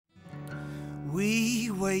We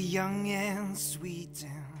were young and sweet,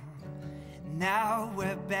 and now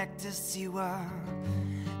we're back to see what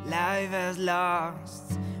life has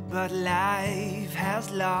lost. But life has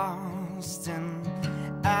lost, and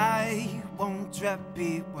I won't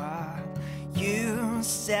repeat what you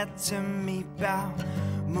said to me about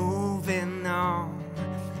moving on,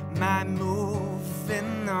 my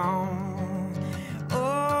moving on.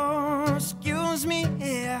 Oh, excuse me,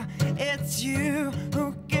 yeah, it's you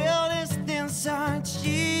who killed this inside.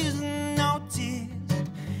 She's noticed,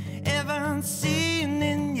 haven't seen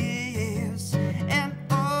in years. And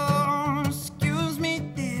oh, excuse me,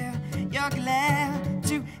 dear, you're glad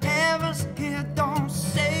to have us here. Don't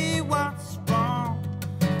say what's wrong,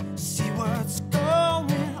 see what's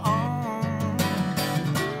going on.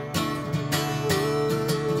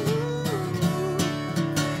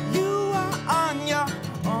 You are on your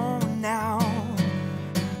own now,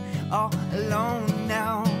 all alone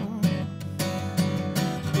now.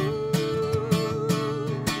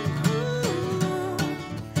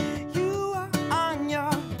 You are on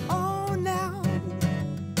your own now,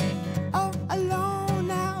 all alone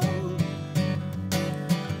now.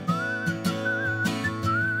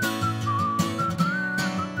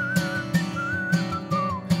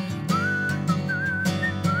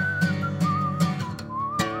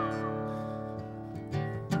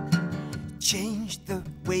 Change the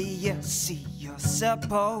way you see you're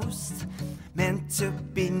supposed, meant to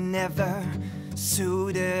be, never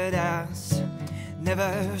suited us,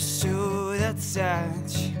 never suited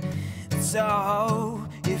such. So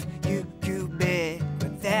if you could bear,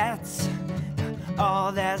 but that's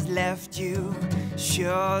all that's left, you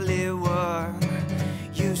surely would,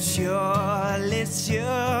 you surely should.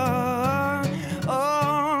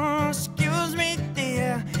 Oh, excuse me,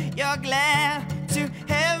 dear, you're glad to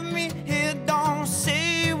have me here. Don't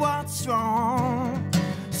say what's wrong,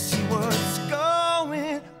 see what's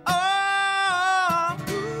going on.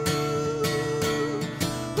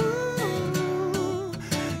 Ooh,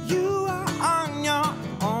 you are on your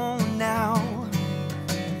own now,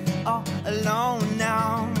 all alone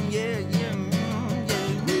now. Yeah, yeah, yeah.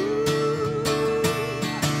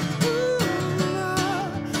 Ooh,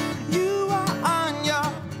 you are on your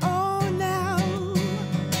own now,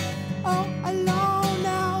 all alone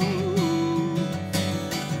now.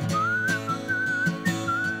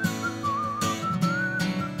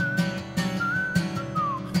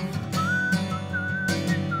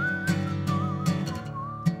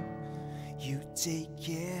 You take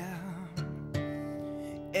care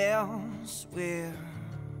elsewhere,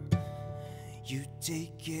 you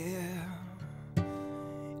take care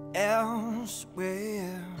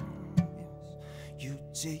elsewhere. Yes, you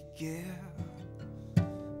take care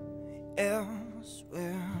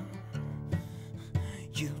elsewhere,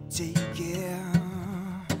 you take care